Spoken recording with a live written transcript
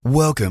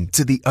Welcome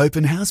to the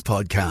Open House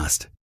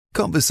Podcast.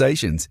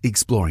 Conversations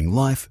exploring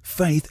life,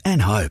 faith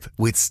and hope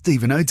with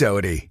Stephen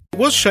O'Doherty.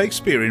 Was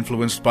Shakespeare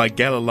influenced by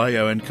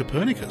Galileo and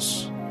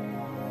Copernicus?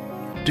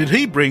 Did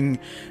he bring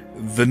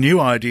the new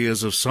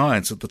ideas of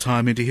science at the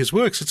time into his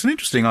works? It's an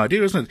interesting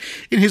idea, isn't it?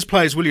 In his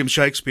plays, William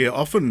Shakespeare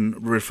often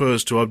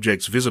refers to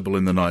objects visible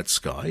in the night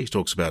sky. He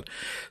talks about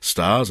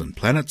stars and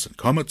planets and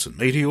comets and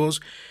meteors.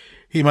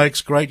 He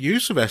makes great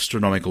use of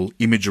astronomical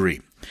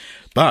imagery.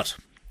 But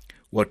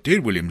what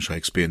did William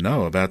Shakespeare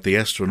know about the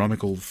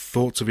astronomical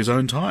thoughts of his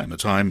own time, a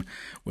time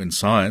when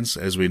science,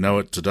 as we know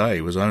it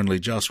today, was only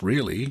just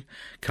really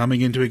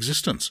coming into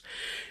existence?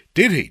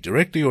 Did he,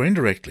 directly or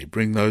indirectly,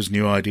 bring those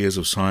new ideas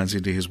of science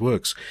into his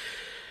works?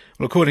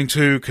 Well, according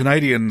to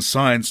Canadian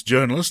science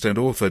journalist and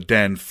author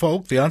Dan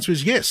Falk, the answer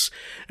is yes.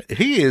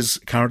 He is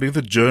currently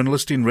the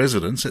journalist in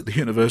residence at the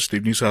University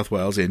of New South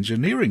Wales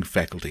Engineering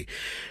Faculty.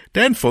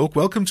 Dan Falk,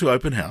 welcome to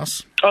Open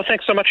House. Oh,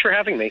 thanks so much for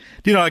having me.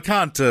 You know, I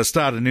can't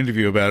start an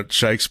interview about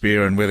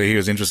Shakespeare and whether he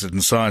was interested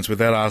in science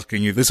without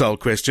asking you this old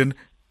question.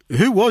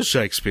 Who was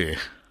Shakespeare?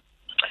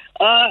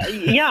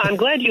 Yeah, I'm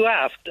glad you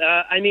asked.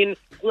 And you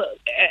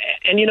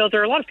know,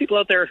 there are a lot of people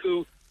out there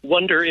who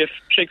wonder if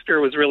Shakespeare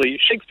was really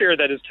Shakespeare.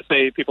 That is to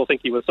say, people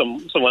think he was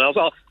someone else.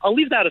 I'll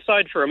leave that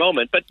aside for a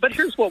moment. But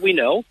here's what we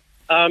know: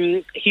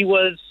 he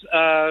was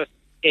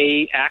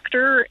a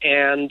actor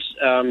and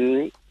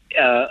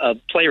a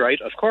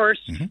playwright, of course,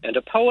 and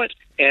a poet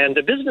and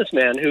a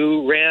businessman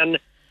who ran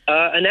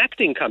an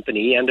acting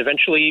company and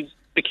eventually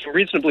became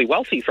reasonably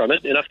wealthy from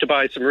it, enough to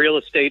buy some real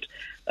estate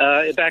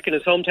back in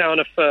his hometown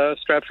of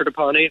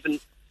Stratford-upon-Avon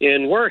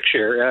in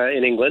Warwickshire,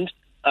 in England.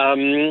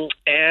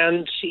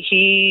 And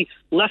he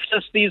left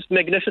us these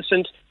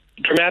magnificent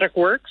dramatic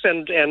works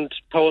and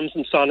poems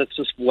and sonnets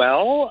as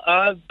well.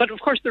 But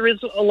of course, there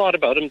is a lot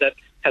about him that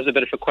has a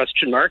bit of a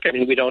question mark. I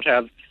mean, we don't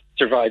have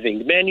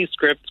surviving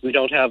manuscripts. We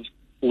don't have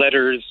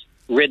letters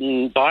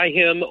written by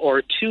him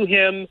or to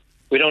him.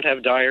 We don't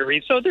have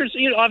diaries. So there's,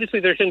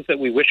 obviously there are things that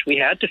we wish we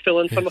had to fill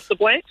in some of the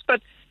blanks,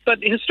 but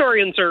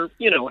historians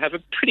have a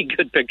pretty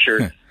good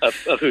picture of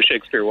who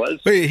Shakespeare was.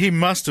 He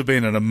must have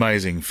been an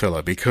amazing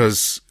fella,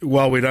 because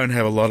while we don't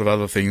have a lot of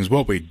other things,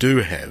 what we do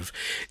have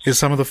is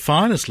some of the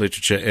finest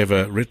literature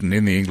ever written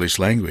in the English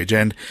language,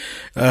 and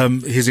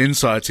his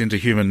insights into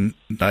human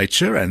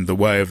nature and the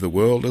way of the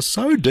world are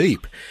so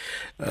deep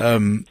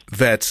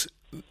that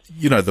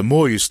the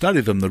more you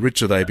study them, the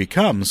richer they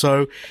become.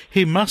 So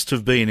he must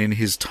have been, in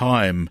his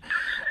time,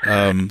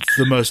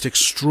 the most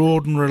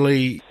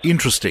extraordinarily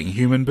interesting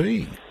human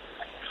being.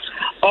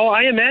 Oh,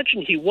 I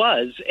imagine he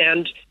was.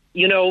 And,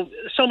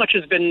 so much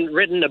has been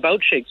written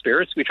about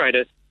Shakespeare as we try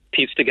to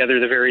piece together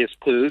the various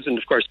clues. And,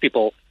 of course,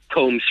 people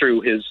comb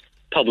through his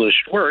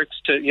published works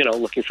to,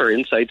 looking for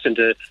insights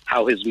into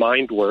how his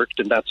mind worked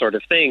and that sort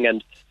of thing.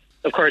 And,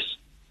 of course,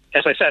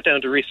 as I sat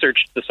down to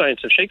research the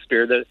science of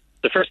Shakespeare, the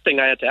first thing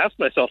I had to ask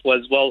myself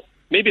was, well,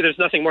 maybe there's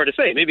nothing more to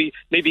say.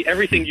 Maybe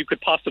everything you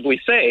could possibly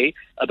say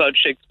about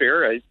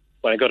Shakespeare.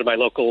 When I go to my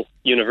local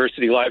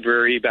university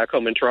library back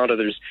home in Toronto,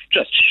 there's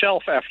just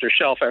shelf after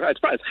shelf. It's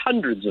probably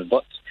hundreds of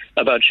books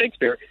about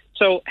Shakespeare.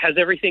 So has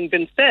everything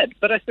been said?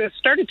 But I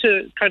started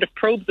to kind of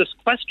probe this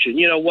question.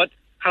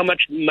 How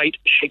much might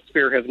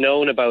Shakespeare have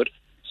known about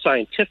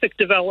scientific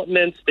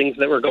developments, things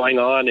that were going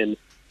on in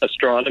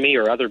astronomy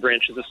or other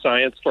branches of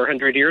science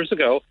 400 years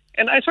ago?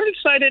 And I sort of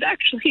decided,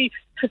 actually,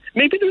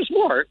 maybe there's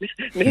more.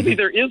 Maybe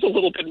there is a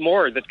little bit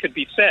more that could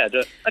be said.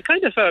 A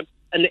kind of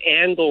an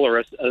angle or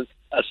a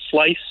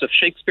slice of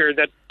Shakespeare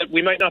that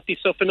we might not be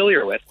so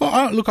familiar with.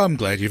 Well, look, I'm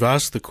glad you've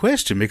asked the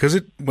question,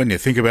 because when you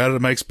think about it,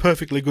 it makes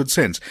perfectly good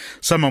sense.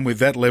 Someone with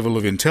that level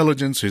of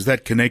intelligence, who's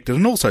that connected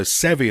and also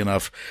savvy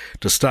enough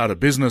to start a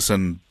business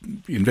and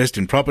invest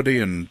in property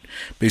and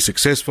be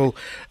successful,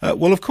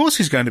 well, of course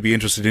he's going to be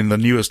interested in the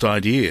newest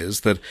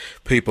ideas that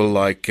people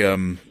like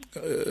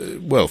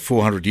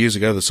 400 years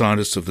ago, the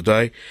scientists of the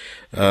day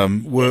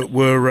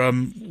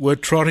were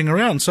trotting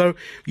around. So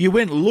you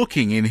went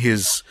looking in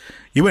his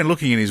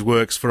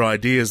works for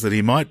ideas that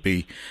he might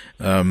be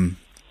in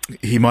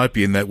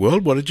that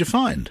world. What did you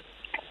find?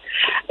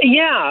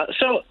 Yeah,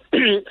 so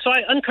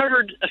I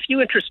uncovered a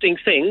few interesting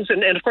things,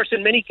 and of course,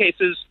 in many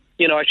cases,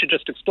 I should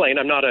just explain,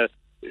 I'm not a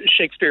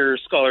Shakespeare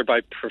scholar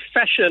by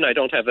profession. I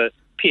don't have a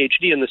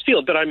PhD in this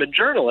field, but I'm a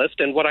journalist,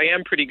 and what I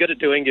am pretty good at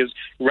doing is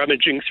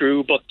rummaging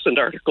through books and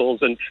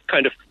articles and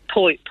kind of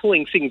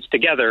pulling things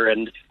together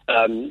and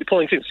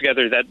pulling things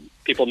together that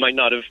people might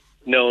not have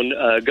known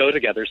go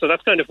together. So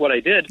that's kind of what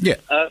I did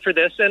for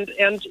this.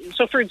 And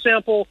so, for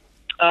example,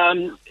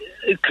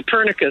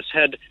 Copernicus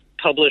had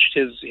published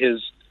his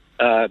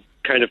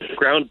kind of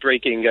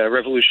groundbreaking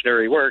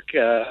revolutionary work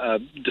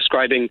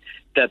describing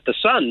that the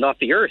sun, not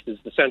the earth, is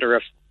the center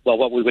of, well,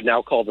 what we would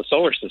now call the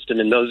solar system.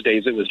 In those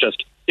days, it was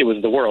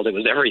the world. It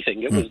was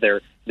everything. It was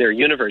their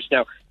universe.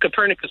 Now,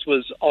 Copernicus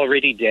was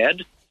already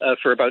dead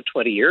for about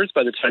 20 years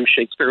by the time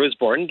Shakespeare was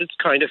born. It's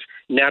kind of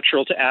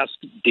natural to ask,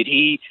 did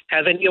he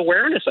have any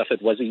awareness of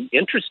it? Was he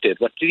interested?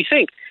 What did he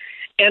think?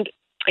 And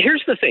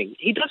here's the thing.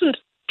 He doesn't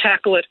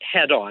tackle it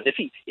head on. If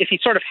he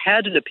sort of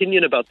had an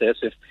opinion about this,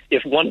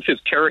 if one of his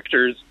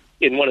characters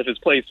in one of his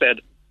plays said,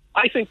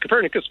 I think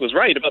Copernicus was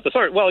right about the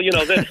sort. Well,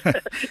 then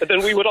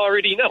then we would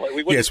already know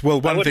it. Yes, well,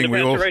 one thing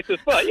we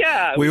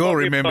all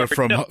remember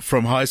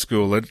from high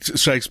school that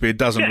Shakespeare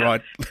doesn't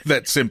write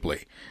that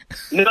simply.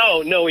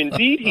 No,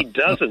 indeed he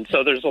doesn't.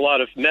 So there's a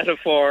lot of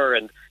metaphor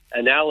and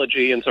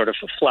analogy and sort of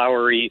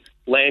flowery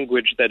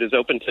language that is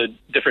open to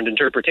different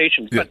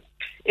interpretations. Yeah. But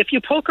if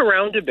you poke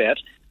around a bit,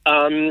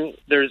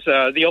 there's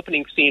the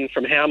opening scene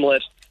from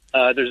Hamlet.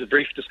 There's a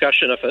brief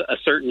discussion of a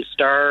certain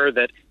star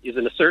that is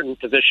in a certain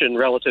position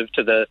relative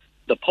to the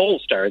pole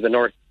star, the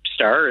North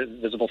Star,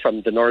 visible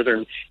from the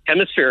northern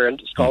hemisphere.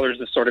 And scholars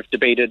have sort of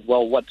debated,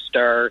 well, what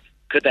star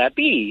could that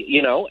be?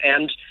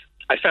 And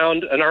I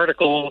found an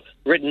article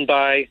written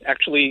by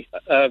actually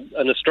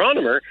an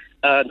astronomer,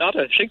 not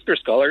a Shakespeare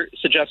scholar,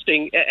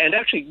 suggesting and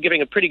actually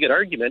giving a pretty good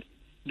argument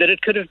that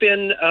it could have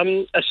been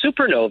a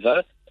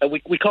supernova.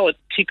 We call it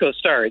Tycho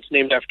star. It's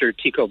named after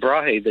Tycho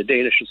Brahe, the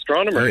Danish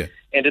astronomer. Oh, yeah.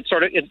 And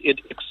it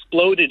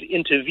exploded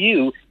into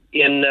view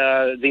in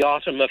the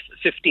autumn of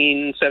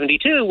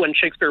 1572 when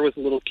Shakespeare was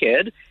a little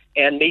kid.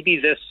 And maybe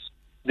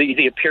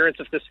the appearance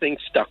of this thing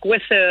stuck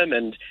with him,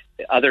 and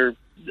other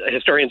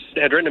historians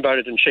had written about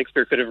it, and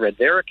Shakespeare could have read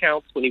their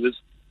accounts when he was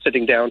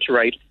sitting down to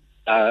write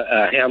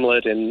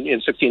Hamlet in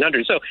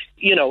 1600. So,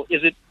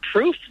 is it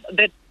proof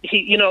that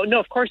he, no,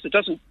 of course it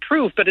doesn't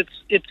prove, but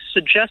it's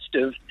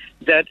suggestive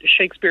that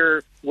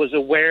Shakespeare was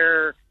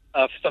aware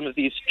of some of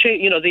these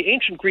the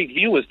ancient Greek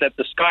view was that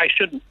the sky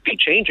shouldn't be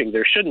changing.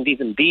 There shouldn't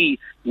even be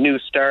new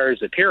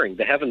stars appearing.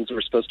 The heavens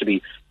were supposed to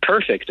be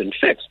perfect and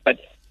fixed. But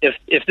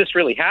if this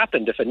really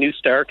happened, if a new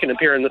star can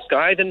appear in the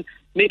sky, then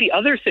maybe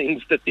other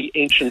things that the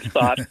ancients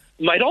thought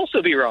might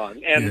also be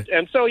wrong.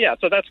 And so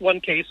that's one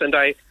case, and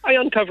I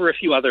uncover a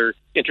few other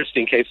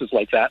interesting cases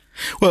like that.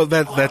 Well,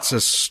 that's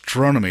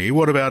astronomy.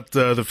 What about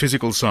the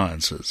physical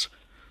sciences?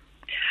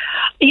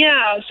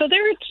 Yeah, so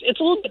there it's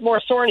a little bit more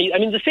thorny. I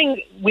mean, the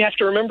thing we have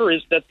to remember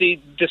is that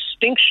the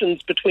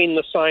distinctions between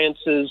the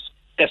sciences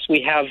as we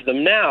have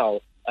them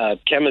now,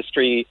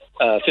 chemistry,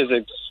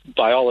 physics,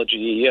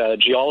 biology,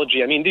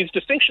 geology, I mean, these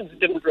distinctions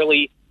didn't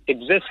really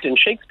exist in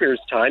Shakespeare's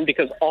time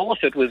because all of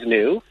it was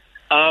new.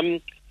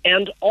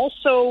 And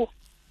also,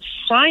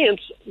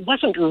 science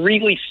wasn't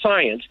really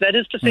science. That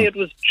is to say, it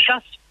was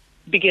just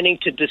beginning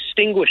to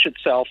distinguish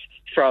itself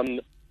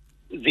from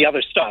the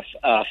other stuff.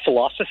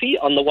 Philosophy,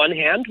 on the one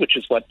hand, which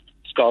is what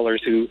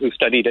scholars who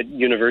studied at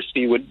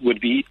university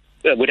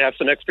would have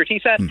some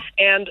expertise at,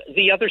 and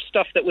the other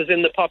stuff that was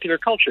in the popular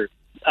culture,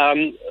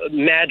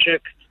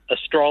 magic,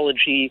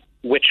 astrology,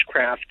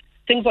 witchcraft,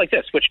 things like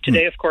this, which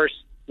today, of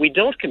course, we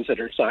don't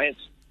consider science.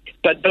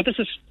 But this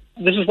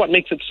is what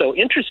makes it so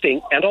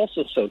interesting and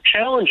also so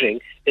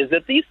challenging, is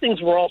that these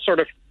things were all sort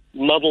of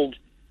muddled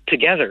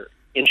together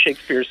in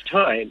Shakespeare's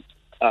time.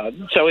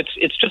 So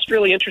it's just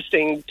really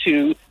interesting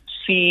to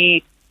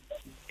see.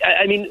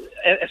 I mean,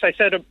 as I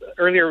said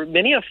earlier,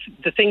 many of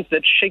the things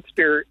that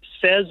Shakespeare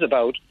says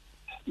about,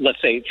 let's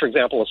say, for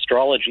example,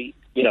 astrology,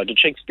 did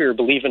Shakespeare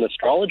believe in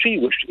astrology?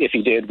 Which, if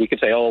he did, we could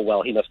say, oh,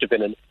 well, he must have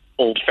been an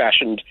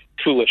old-fashioned,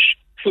 foolish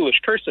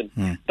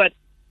person. But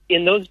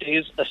in those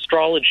days,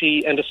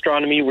 astrology and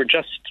astronomy were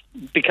just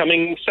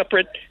becoming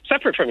separate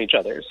from each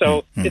other.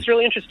 So it's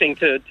really interesting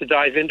to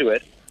dive into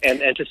it and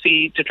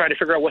to try to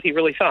figure out what he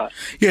really thought.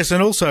 Yes,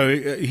 and also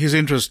his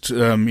interest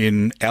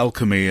in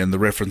alchemy and the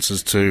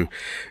references to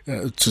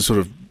sort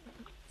of,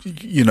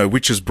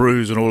 witches'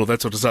 brews and all of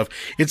that sort of stuff.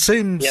 It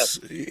seems,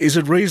 is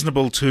it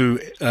reasonable to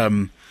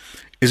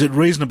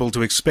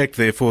expect,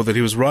 therefore, that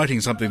he was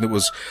writing something that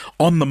was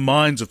on the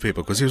minds of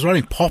people? Because he was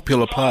writing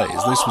popular plays.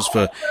 This was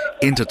for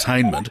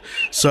entertainment.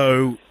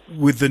 So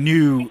with the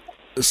new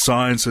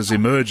sciences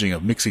emerging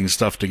of mixing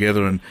stuff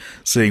together and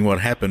seeing what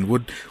happened,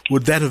 would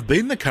that have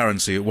been the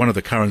currency, one of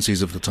the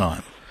currencies of the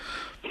time?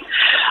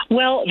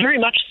 Well, very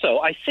much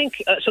so. I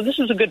think so. This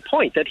is a good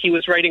point that he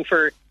was writing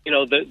for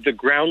the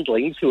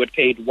groundlings who had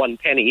paid 1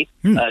 penny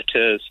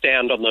to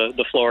stand on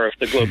the floor of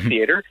the Globe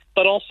Theatre,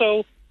 but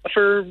also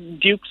for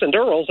dukes and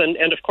earls,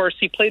 and of course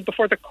he played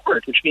before the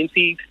court, which means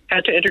he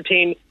had to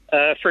entertain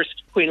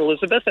first Queen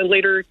Elizabeth and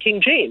later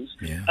King James.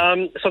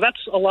 So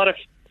that's a lot of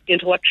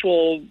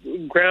intellectual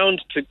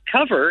ground to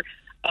cover,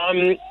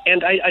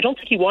 and I don't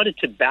think he wanted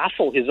to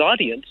baffle his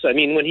audience. I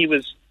mean, when he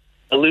was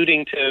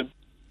alluding to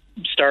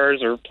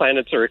stars or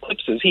planets or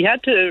eclipses, he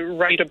had to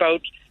write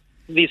about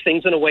these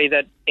things in a way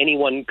that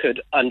anyone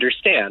could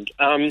understand.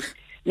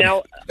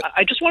 Now,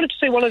 I just wanted to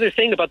say one other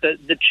thing about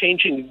the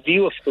changing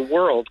view of the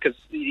world, because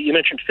you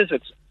mentioned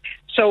physics.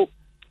 So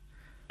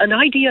an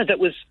idea that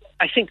was,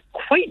 I think,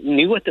 quite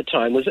new at the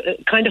time was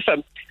kind of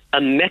a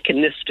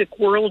mechanistic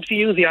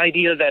worldview, the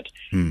idea that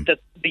that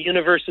the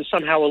universe is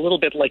somehow a little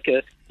bit like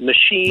a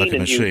machine. Like a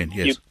machine,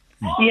 yes.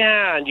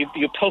 And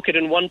you poke it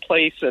in one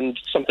place and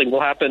something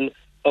will happen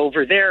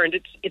over there. And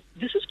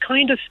this is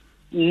kind of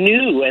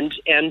new. And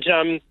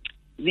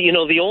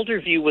the older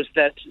view was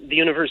that the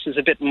universe is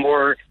a bit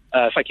more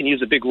if I can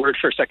use a big word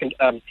for a second,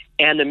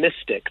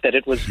 animistic, that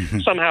it was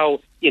somehow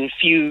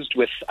infused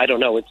with, I don't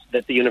know, it's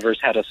that the universe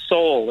had a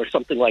soul or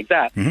something like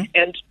that.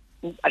 And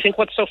I think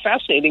what's so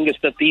fascinating is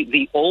that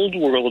the old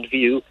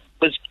worldview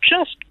was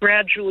just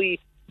gradually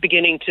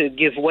beginning to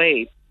give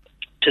way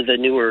to the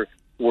newer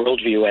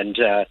worldview. And,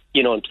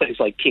 in plays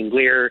like King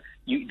Lear,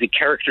 the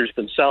characters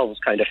themselves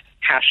kind of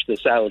hash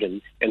this out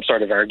and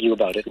sort of argue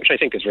about it, which I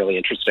think is really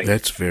interesting.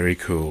 That's very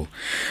cool.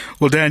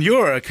 Well, Dan,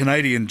 you're a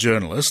Canadian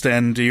journalist,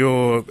 and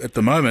you're at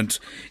the moment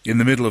in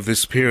the middle of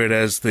this period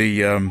as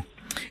the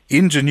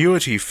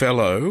Ingenuity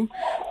Fellow,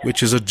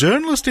 which is a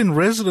journalist in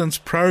residence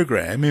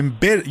program.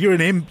 You're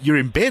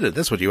embedded.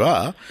 That's what you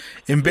are.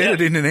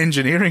 Embedded in an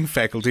engineering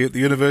faculty at the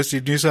University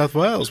of New South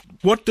Wales.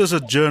 What does a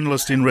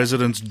journalist in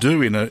residence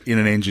do in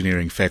an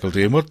engineering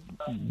faculty, and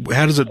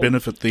how does it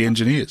benefit the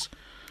engineers?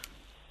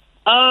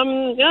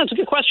 It's a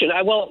good question.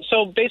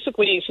 So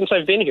basically, since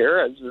I've been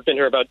here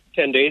about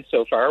 10 days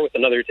so far, with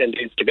another 10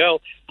 days to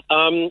go.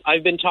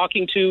 I've been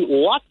talking to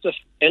lots of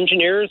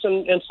engineers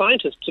and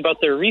scientists about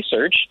their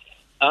research.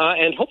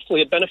 And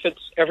hopefully it benefits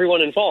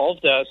everyone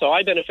involved. So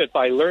I benefit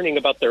by learning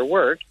about their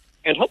work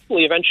and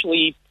hopefully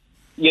eventually,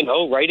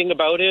 writing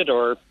about it,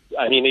 or,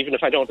 even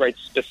if I don't write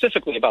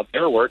specifically about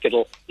their work,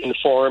 it'll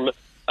inform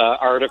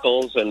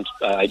articles, and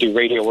I do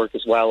radio work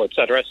as well, et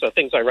cetera. So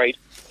things I write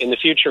in the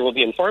future will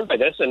be informed by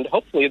this, and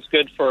hopefully it's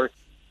good for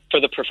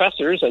the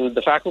professors and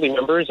the faculty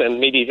members and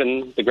maybe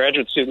even the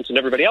graduate students and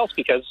everybody else,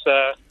 because,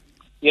 I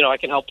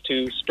can help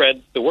to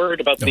spread the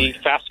word about the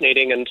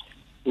fascinating and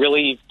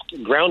really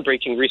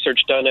groundbreaking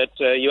research done at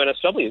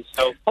UNSW.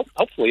 So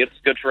hopefully it's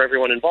good for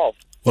everyone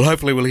involved. Well,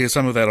 hopefully we'll hear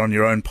some of that on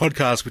your own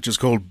podcast, which is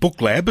called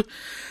Book Lab.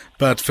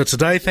 But for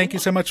today, thank you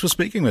so much for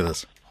speaking with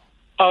us.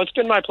 Oh, it's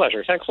been my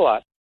pleasure. Thanks a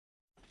lot.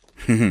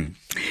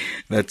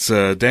 That's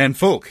Dan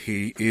Falk.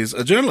 He is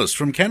a journalist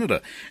from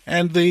Canada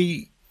and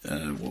the,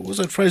 what was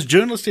that phrase,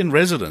 journalist in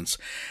residence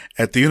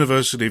at the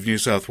University of New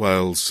South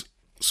Wales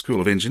School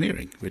of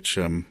Engineering, which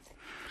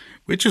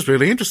is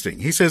really interesting.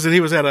 He says that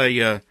he was at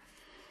a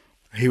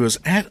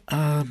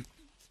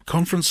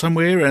conference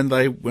somewhere, and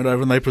they went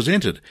over and they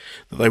presented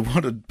that they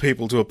wanted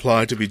people to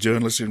apply to be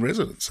journalists in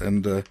residence,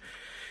 and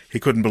he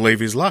couldn't believe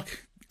his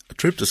luck. A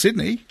trip to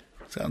Sydney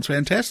sounds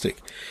fantastic.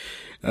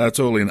 It's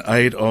all in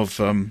aid of,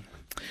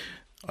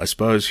 I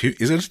suppose,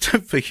 is it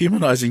for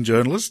humanising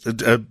journalists,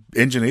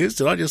 engineers?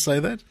 Did I just say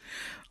that?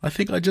 I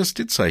think I just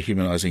did say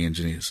humanising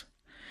engineers.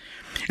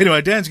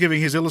 Anyway, Dan's giving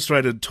his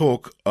illustrated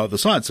talk of The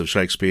Science of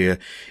Shakespeare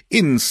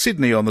in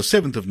Sydney on the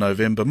 7th of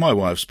November, my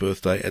wife's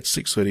birthday, at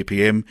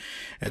 6:30pm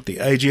at the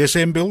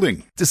AGSM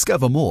building.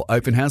 Discover more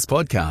Open House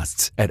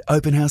podcasts at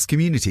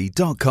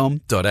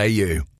openhousecommunity.com.au.